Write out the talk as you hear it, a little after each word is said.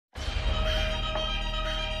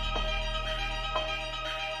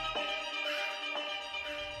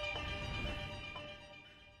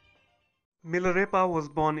Milarepa was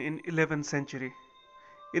born in 11th century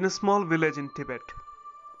in a small village in Tibet.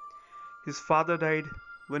 His father died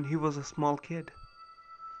when he was a small kid.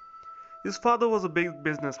 His father was a big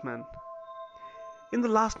businessman. In the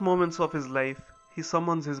last moments of his life, he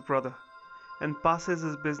summons his brother and passes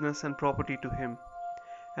his business and property to him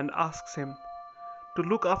and asks him to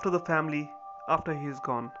look after the family after he is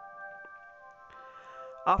gone.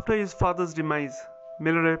 After his father's demise,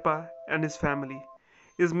 Milarepa and his family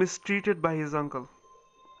is mistreated by his uncle,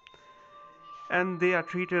 and they are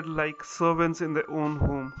treated like servants in their own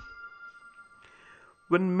home.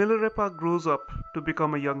 When Milarepa grows up to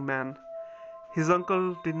become a young man, his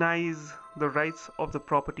uncle denies the rights of the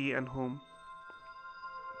property and home.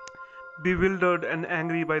 Bewildered and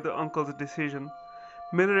angry by the uncle's decision,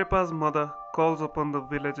 Milarepa's mother calls upon the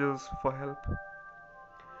villagers for help.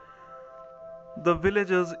 The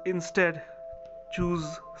villagers instead choose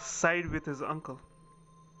side with his uncle.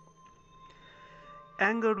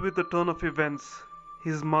 Angered with the turn of events,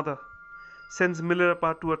 his mother sends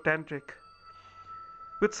Milarepa to a tantric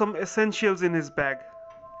with some essentials in his bag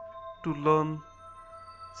to learn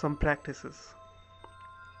some practices.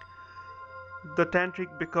 The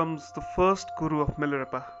tantric becomes the first guru of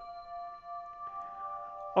Milarepa.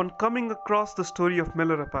 On coming across the story of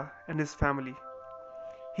Milarepa and his family,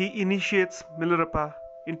 he initiates Milarepa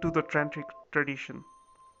into the tantric tradition.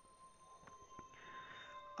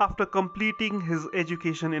 After completing his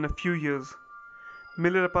education in a few years,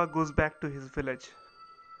 Milarepa goes back to his village.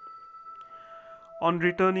 On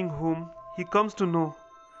returning home, he comes to know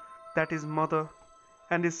that his mother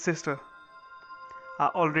and his sister are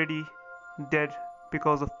already dead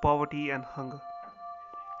because of poverty and hunger.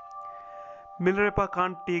 Milarepa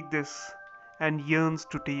can't take this and yearns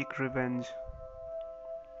to take revenge.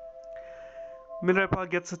 Milarepa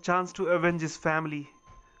gets a chance to avenge his family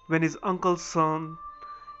when his uncle's son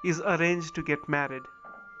is arranged to get married.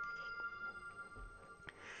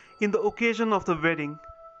 In the occasion of the wedding,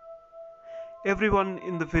 everyone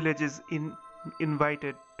in the village is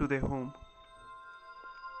invited to their home.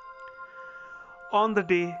 On the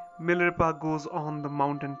day, Milarepa goes on the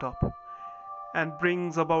mountain top and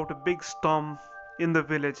brings about a big storm in the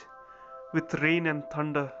village with rain and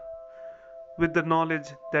thunder, with the knowledge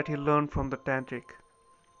that he learned from the tantric.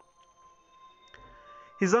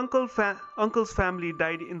 His uncle's family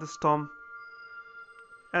died in the storm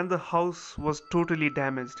and the house was totally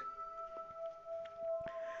damaged.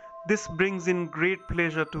 This brings in great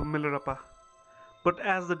pleasure to Milarepa, but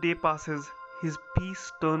as the day passes, his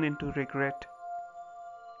peace turns into regret.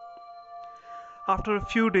 After a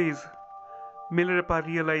few days, Milarepa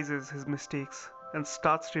realizes his mistakes and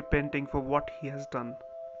starts repenting for what he has done.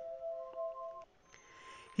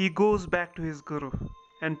 He goes back to his guru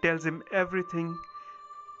and tells him everything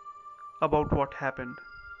about what happened.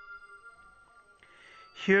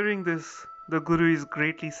 Hearing this, the guru is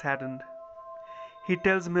greatly saddened. He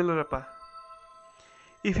tells Milarepa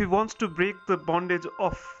if he wants to break the bondage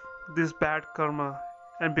of this bad karma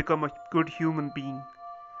and become a good human being,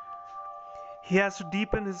 he has to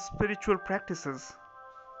deepen his spiritual practices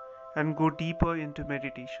and go deeper into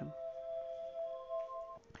meditation.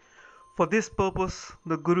 For this purpose,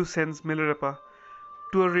 the guru sends Milarepa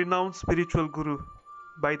to a renowned spiritual guru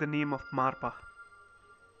by the name of Marpa.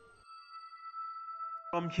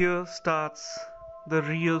 From here starts the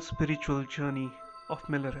real spiritual journey of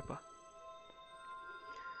Milarepa.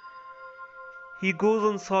 He goes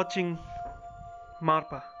on searching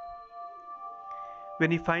Marpa.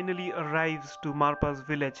 When he finally arrives to Marpa's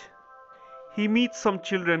village, he meets some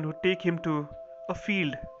children who take him to a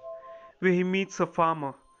field where he meets a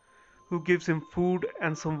farmer who gives him food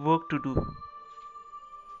and some work to do.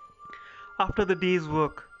 After the day's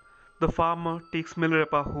work, the farmer takes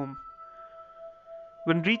Milarepa home.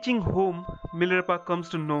 When reaching home, Milarepa comes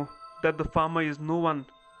to know that the farmer is no one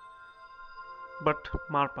but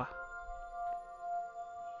Marpa.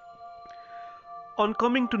 On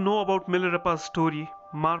coming to know about Milarepa's story,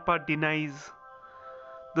 Marpa denies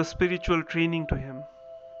the spiritual training to him.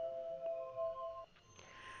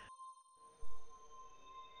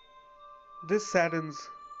 This saddens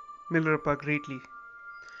Milarepa greatly.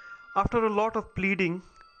 After a lot of pleading,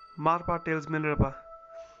 Marpa tells Milarepa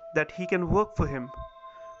that he can work for him,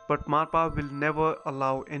 but Marpa will never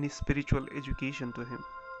allow any spiritual education to him.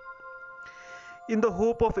 In the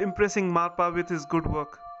hope of impressing Marpa with his good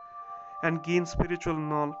work and gain spiritual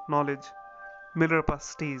knowledge, Milarepa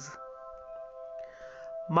stays.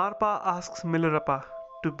 Marpa asks Milarepa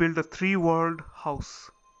to build a three-walled house.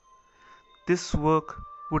 This work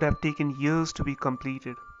would have taken years to be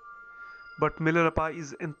completed, but Milarepa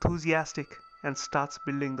is enthusiastic and starts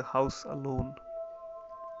building the house alone.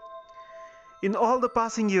 In all the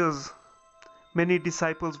passing years, many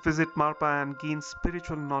disciples visit Marpa and gain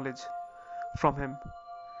spiritual knowledge from him,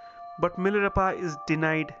 but Milarepa is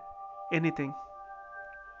denied anything.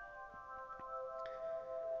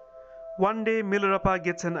 One day Milarepa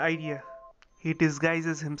gets an idea. He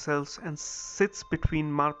disguises himself and sits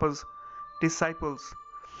between Marpa's disciples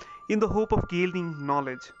in the hope of gaining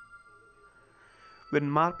knowledge. When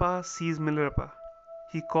Marpa sees Milarepa,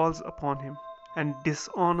 he calls upon him and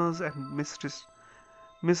dishonors and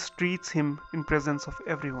mistreats him in presence of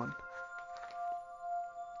everyone.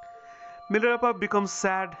 Milarepa becomes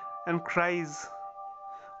sad and cries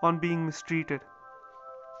on being mistreated.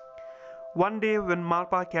 One day when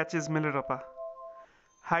Marpa catches Milarepa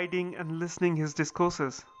hiding and listening his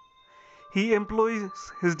discourses, he employs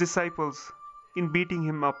his disciples in beating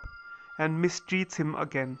him up and mistreats him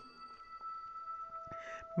again.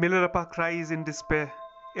 Milarepa cries in despair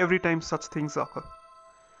every time such things occur.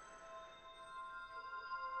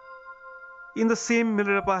 In the same,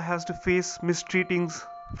 Milarepa has to face mistreatings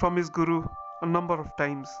from his guru a number of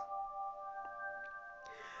times.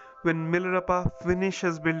 When Milarepa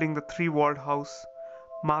finishes building the three-walled house,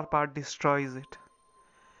 Marpa destroys it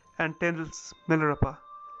and tells Milarepa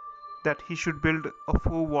that he should build a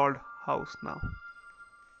four-walled house now.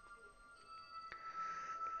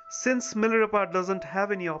 Since Milarepa doesn't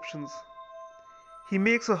have any options, he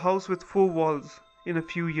makes a house with four walls in a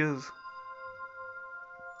few years.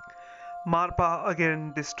 Marpa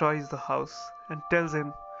again destroys the house and tells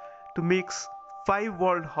him to make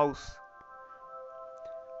five-walled house.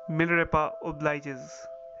 Milarepa obliges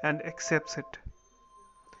and accepts it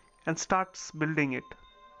and starts building it,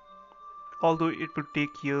 although it would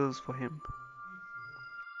take years for him.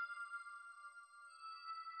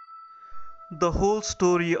 The whole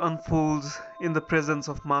story unfolds in the presence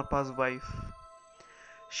of Marpa's wife.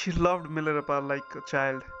 She loved Milarepa like a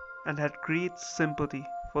child and had great sympathy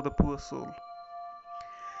for the poor soul.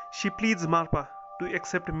 She pleads Marpa to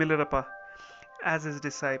accept Milarepa as his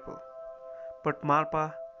disciple, but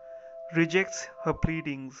Marpa rejects her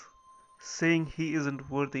pleadings, saying he isn't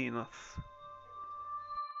worthy enough.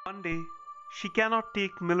 One day, she cannot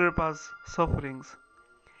take Milarepa's sufferings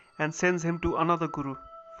and sends him to another guru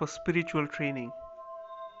for spiritual training.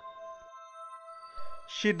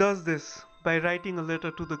 She does this by writing a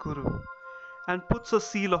letter to the guru and puts a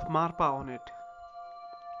seal of Marpa on it.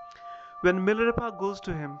 When Milarepa goes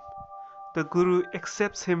to him, the guru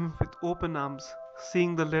accepts him with open arms,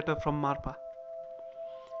 seeing the letter from Marpa.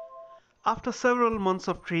 After several months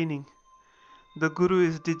of training, the guru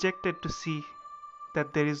is dejected to see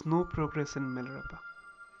that there is no progress in Milarepa.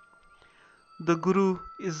 The guru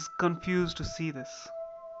is confused to see this.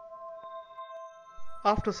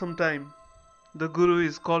 After some time, the guru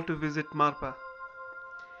is called to visit Marpa.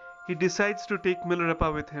 He decides to take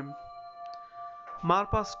Milarepa with him.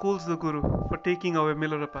 Marpa scolds the guru for taking away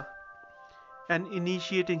Milarepa and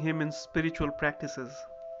initiating him in spiritual practices.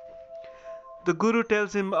 The guru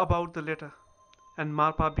tells him about the letter, and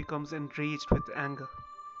Marpa becomes enraged with anger.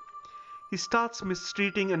 He starts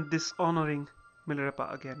mistreating and dishonoring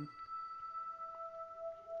Milarepa again.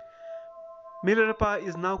 Milarepa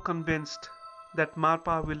is now convinced that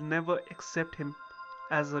Marpa will never accept him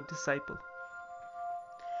as a disciple,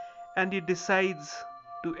 and he decides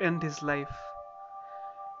to end his life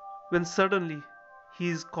when suddenly he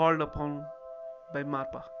is called upon by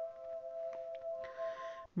Marpa.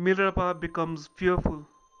 Milarepa becomes fearful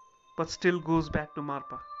but still goes back to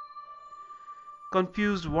Marpa,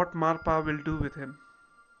 confused what Marpa will do with him.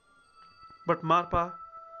 But Marpa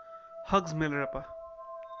hugs Milarepa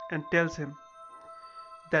and tells him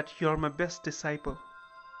that you're my best disciple,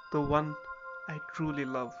 the one I truly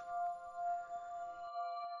love.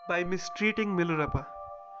 By mistreating Milarepa,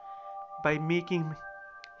 by making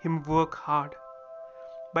him work hard,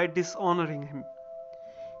 by dishonoring him,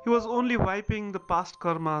 he was only wiping the past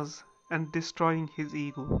karmas and destroying his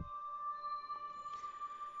ego.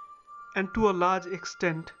 And to a large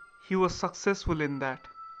extent, he was successful in that,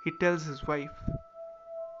 he tells his wife.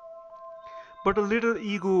 But a little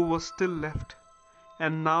ego was still left,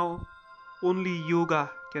 and now only yoga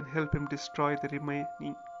can help him destroy the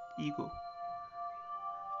remaining ego.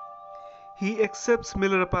 He accepts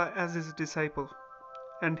Milarepa as his disciple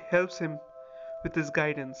and helps him with his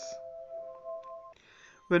guidance.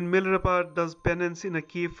 When Milarepa does penance in a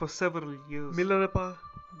cave for several years, Milarepa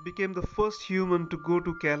became the first human to go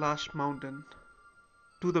to Kailash mountain,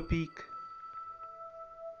 to the peak.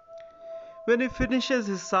 When he finishes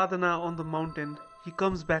his sadhana on the mountain, he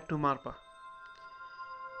comes back to Marpa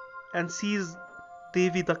and sees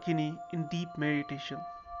Devi Dakini in deep meditation.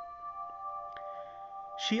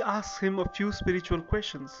 She asks him a few spiritual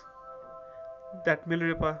questions. that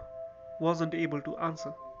Milarepa wasn't able to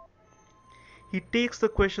answer. He takes the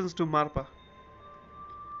questions to Marpa,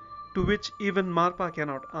 to which even Marpa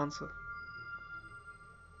cannot answer.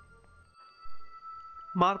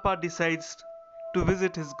 Marpa decides to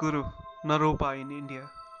visit his guru Naropa in India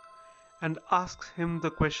and asks him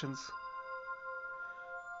the questions.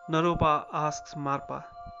 Naropa asks Marpa,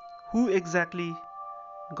 who exactly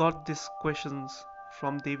got these questions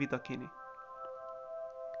from Devi Dakini?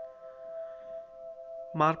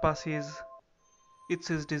 Marpa says it's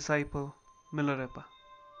his disciple Milarepa.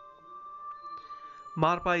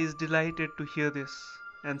 Marpa is delighted to hear this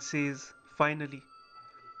and says, finally,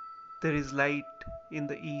 there is light in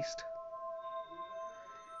the east,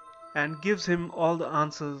 and gives him all the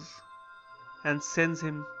answers and sends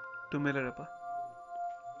him to Milarepa.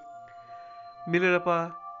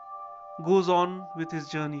 Milarepa goes on with his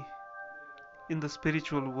journey in the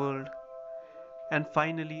spiritual world and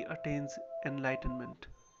finally attains enlightenment.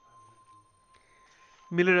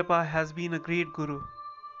 Milarepa has been a great guru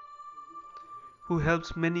who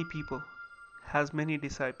helps many people, has many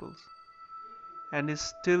disciples, and is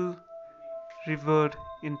still revered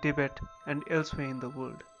in Tibet and elsewhere in the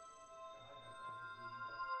world.